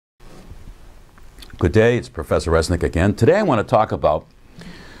Good day, it's Professor Reznick again. Today I want to talk about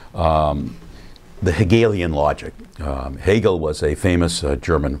the Hegelian logic. Hegel was a famous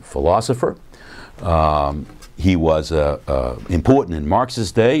German philosopher. He was important in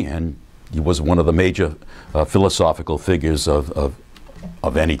Marx's day, and he was one of the major philosophical figures of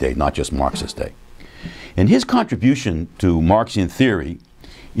any day, not just Marx's day. And his contribution to Marxian theory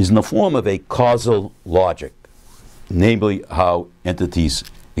is in the form of a causal logic, namely how entities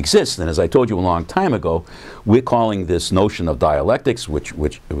exist. And as I told you a long time ago, we're calling this notion of dialectics,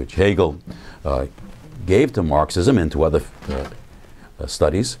 which Hegel gave to Marxism and to other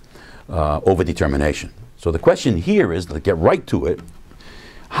studies, overdetermination. So the question here is, to get right to it,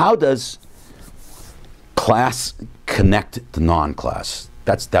 how does class connect to non-class?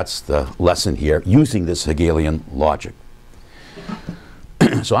 That's the lesson here, using this Hegelian logic.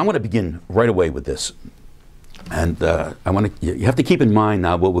 So I want to begin right away with this. And you have to keep in mind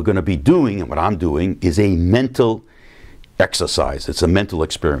now what we're going to be doing, and what I'm doing, is a mental exercise. It's a mental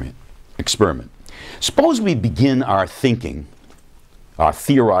experiment. Suppose we begin our thinking, our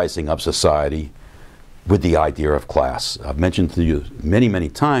theorizing of society, with the idea of class. I've mentioned to you many, many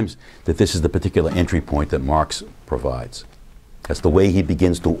times that this is the particular entry point that Marx provides. That's the way he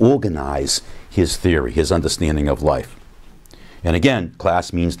begins to organize his theory, his understanding of life. And again,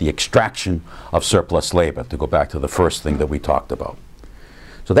 class means the extraction of surplus labor, to go back to the first thing that we talked about.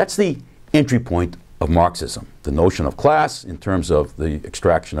 So that's the entry point of Marxism, the notion of class in terms of the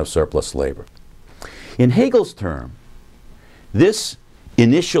extraction of surplus labor. In Hegel's term, this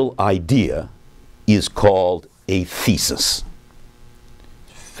initial idea is called a thesis.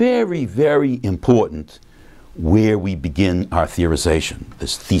 Very, very important where we begin our theorization,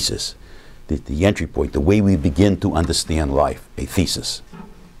 this thesis. The entry point, the way we begin to understand life, a thesis.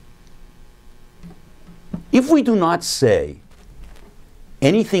 If we do not say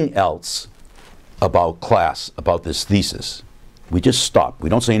anything else about class, about this thesis, we just stop. We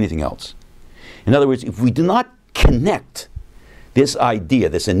don't say anything else. In other words, if we do not connect this idea,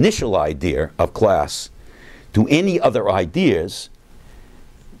 this initial idea of class, to any other ideas,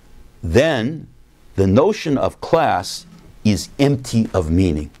 then the notion of class is empty of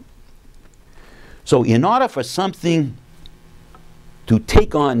meaning. So in order for something to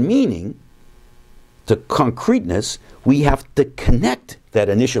take on meaning, to concreteness, we have to connect that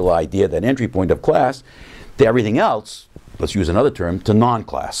initial idea, that entry point of class, to everything else, let's use another term, to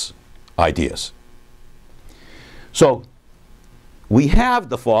non-class ideas. So we have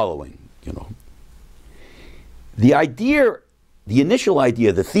the following, The idea, the initial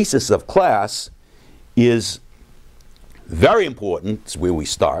idea, the thesis of class is very important. It's where we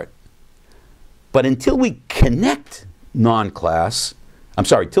start. But until we connect non-class,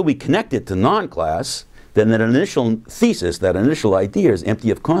 until we connect it to non-class, then that initial thesis, that initial idea is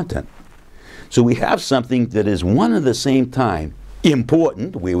empty of content. So we have something that is one at the same time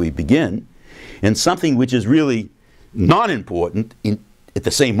important, where we begin, and something which is really non-important at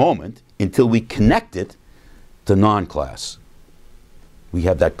the same moment until we connect it to non-class. We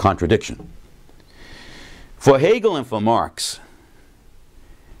have that contradiction. For Hegel and for Marx,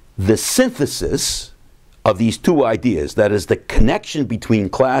 the synthesis of these two ideas, that is the connection between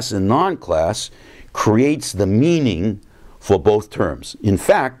class and non-class, creates the meaning for both terms. In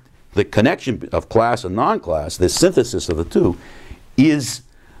fact, the connection of class and non-class, the synthesis of the two, is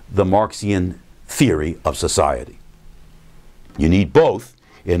the Marxian theory of society. You need both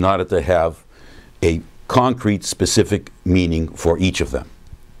in order to have a concrete, specific meaning for each of them.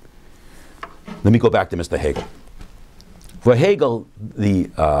 Let me go back to Mr. Hegel. For Hegel, the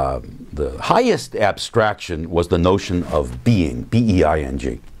highest abstraction was the notion of being,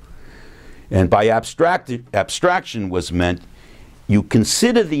 B-E-I-N-G. And by abstraction was meant you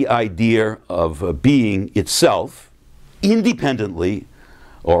consider the idea of being itself independently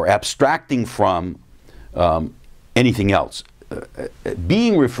or abstracting from anything else.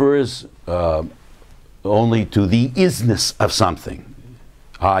 Being refers only to the isness of something.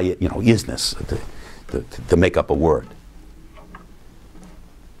 Isness, to make up a word.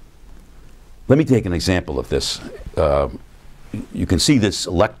 Let me take an example of this. You can see this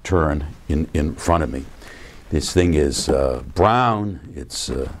lectern in front of me. This thing is brown, it's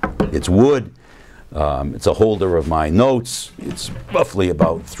wood, it's a holder of my notes, it's roughly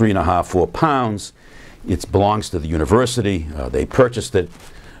about 3.5, 4 pounds. It belongs to the university, they purchased it.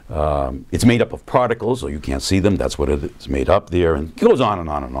 It's made up of particles, so you can't see them, that's what it's made up there, and it goes on and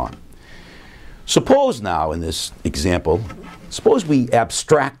on and on. Suppose now, in this example, suppose we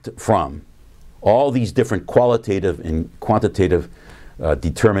abstract from all these different qualitative and quantitative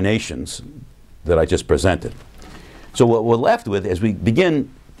determinations that I just presented. So what we're left with, as we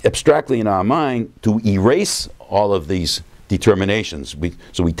begin abstractly in our mind to erase all of these determinations.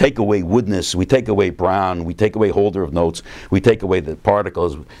 So we take away woodness, we take away brown, we take away holder of notes, we take away the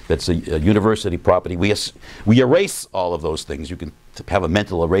particles, that's a university property. We erase all of those things. You can have a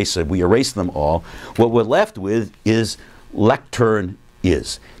mental eraser. We erase them all. What we're left with is lectern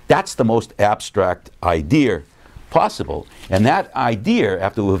is. That's the most abstract idea possible. And that idea,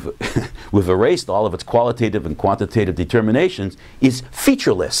 after we've erased all of its qualitative and quantitative determinations, is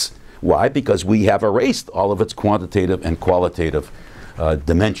featureless. Why? Because we have erased all of its quantitative and qualitative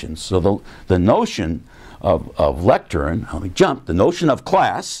dimensions. So the notion of lectern, let me jump, the notion of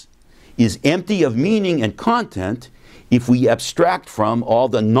class is empty of meaning and content if we abstract from all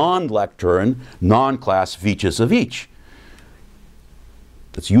the non-lectern, non-class features of each.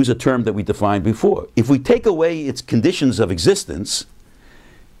 Let's use a term that we defined before. If we take away its conditions of existence,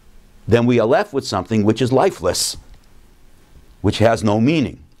 then we are left with something which is lifeless, which has no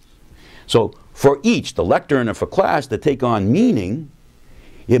meaning. So for each, the lectern and for class, to take on meaning,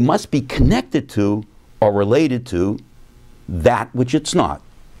 it must be connected to or related to that which it's not.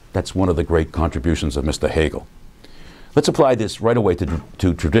 That's one of the great contributions of Mr. Hegel. Let's apply this right away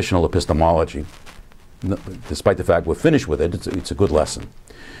to traditional epistemology. Despite the fact we're finished with it, it's a good lesson.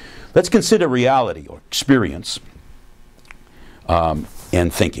 Let's consider reality or experience and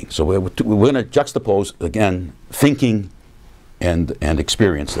thinking. So we're going to juxtapose, again, thinking and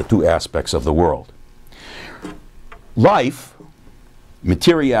experience, the two aspects of the world. Life,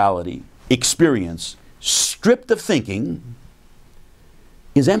 materiality, experience, stripped of thinking,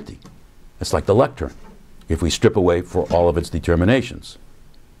 is empty. It's like the lectern, if we strip away for all of its determinations.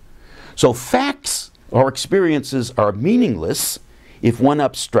 So facts or experiences are meaningless if one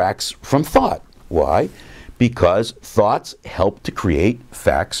abstracts from thought. Why? Because thoughts help to create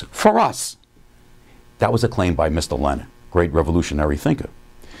facts for us. That was a claim by Mr. Lenin, great revolutionary thinker.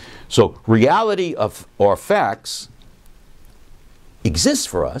 So reality or facts exist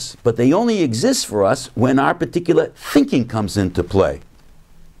for us, but they only exist for us when our particular thinking comes into play.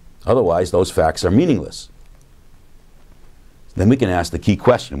 Otherwise, those facts are meaningless. Then we can ask the key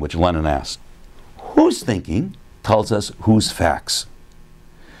question, which Lenin asked. Whose thinking tells us whose facts?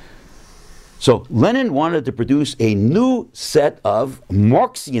 So Lenin wanted to produce a new set of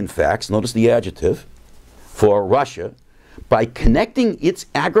Marxian facts, notice the adjective, for Russia, by connecting its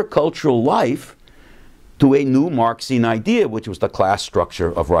agricultural life to a new Marxian idea, which was the class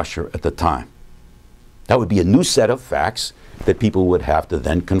structure of Russia at the time. That would be a new set of facts that people would have to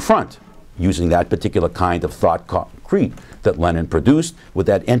then confront, using that particular kind of thought concrete that Lenin produced with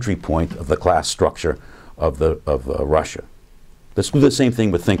that entry point of the class structure of Russia. Let's do the same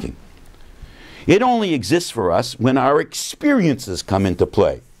thing with thinking. It only exists for us when our experiences come into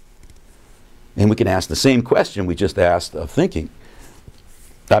play. And we can ask the same question we just asked of thinking,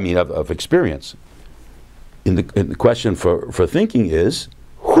 of experience. And the question for thinking is,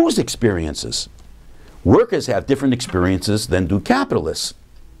 whose experiences? Workers have different experiences than do capitalists.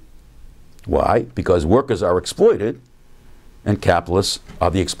 Why? Because workers are exploited and capitalists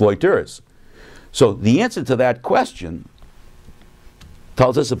are the exploiters. So the answer to that question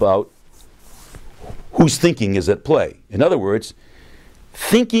tells us about whose thinking is at play. In other words,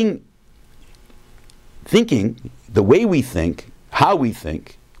 thinking, the way we think, how we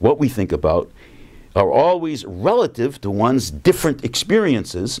think, what we think about, are always relative to one's different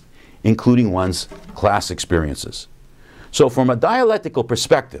experiences, including one's class experiences. So from a dialectical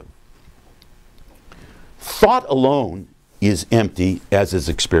perspective, thought alone is empty, as is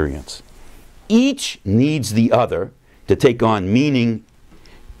experience. Each needs the other to take on meaning.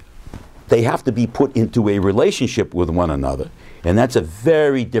 They have to be put into a relationship with one another. And that's a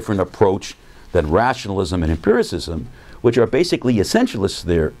very different approach than rationalism and empiricism, which are basically essentialist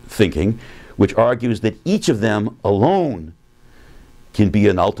their thinking, which argues that each of them alone can be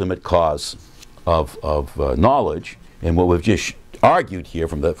an ultimate cause of knowledge. And what we've just argued here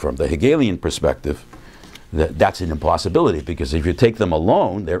from the Hegelian perspective, that's an impossibility, because if you take them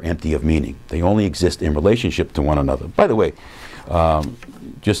alone, they're empty of meaning. They only exist in relationship to one another. By the way,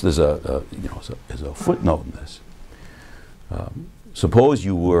 just as a footnote in this, suppose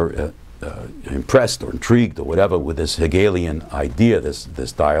you were impressed or intrigued or whatever with this Hegelian idea,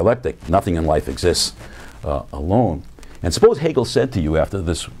 this dialectic, nothing in life exists alone. And suppose Hegel said to you after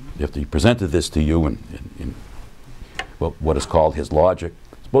he presented this to you in what is called his logic,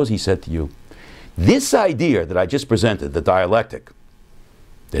 suppose he said to you, this idea that I just presented, the dialectic,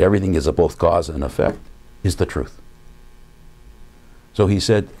 that everything is a both cause and effect, is the truth. So he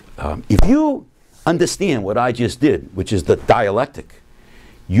said, if you understand what I just did, which is the dialectic,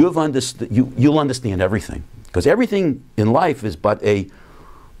 you'll understand everything. Because everything in life is but a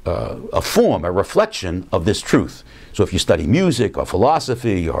a form, a reflection of this truth. So if you study music or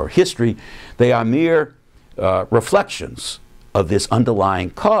philosophy or history, they are mere reflections of this underlying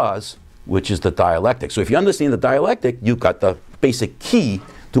cause, which is the dialectic. So if you understand the dialectic, you've got the basic key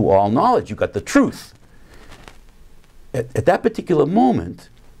to all knowledge. You've got the truth. At that particular moment,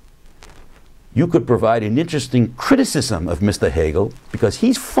 you could provide an interesting criticism of Mr. Hegel, because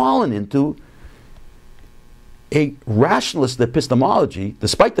he's fallen into a rationalist epistemology,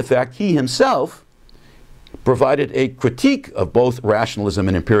 despite the fact he himself provided a critique of both rationalism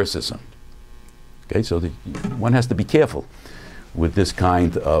and empiricism. Okay, so one has to be careful with this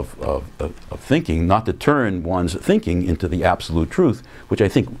kind of thinking, not to turn one's thinking into the absolute truth, which I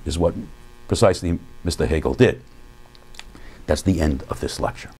think is what precisely Mr. Hegel did. That's the end of this lecture.